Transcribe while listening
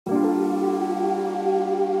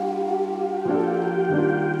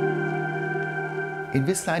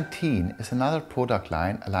Invisalign Teen is another product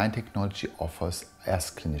line Align Technology offers as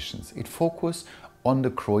clinicians. It focuses on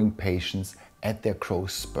the growing patients at their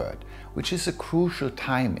growth spurt, which is a crucial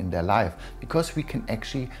time in their life because we can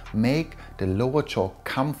actually make the lower jaw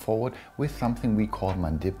come forward with something we call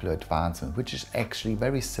Mandibular Advancement, which is actually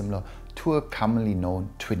very similar to a commonly known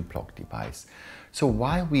twin block device. So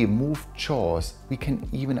while we move jaws, we can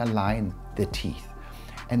even align the teeth.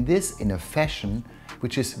 And this in a fashion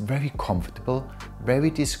which is very comfortable, very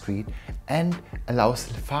discreet, and allows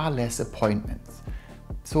far less appointments.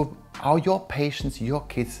 So your patients, your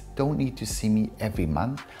kids don't need to see me every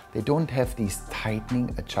month. They don't have these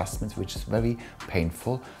tightening adjustments, which is very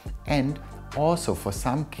painful. And also for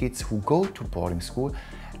some kids who go to boarding school,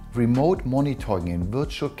 remote monitoring and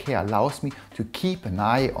virtual care allows me to keep an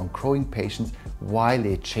eye on growing patients while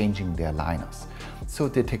they're changing their aligners. So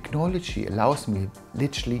the technology allows me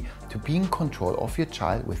literally to be in control of your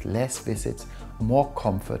child with less visits, more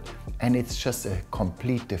comfort, and it's just a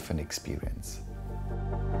complete different experience.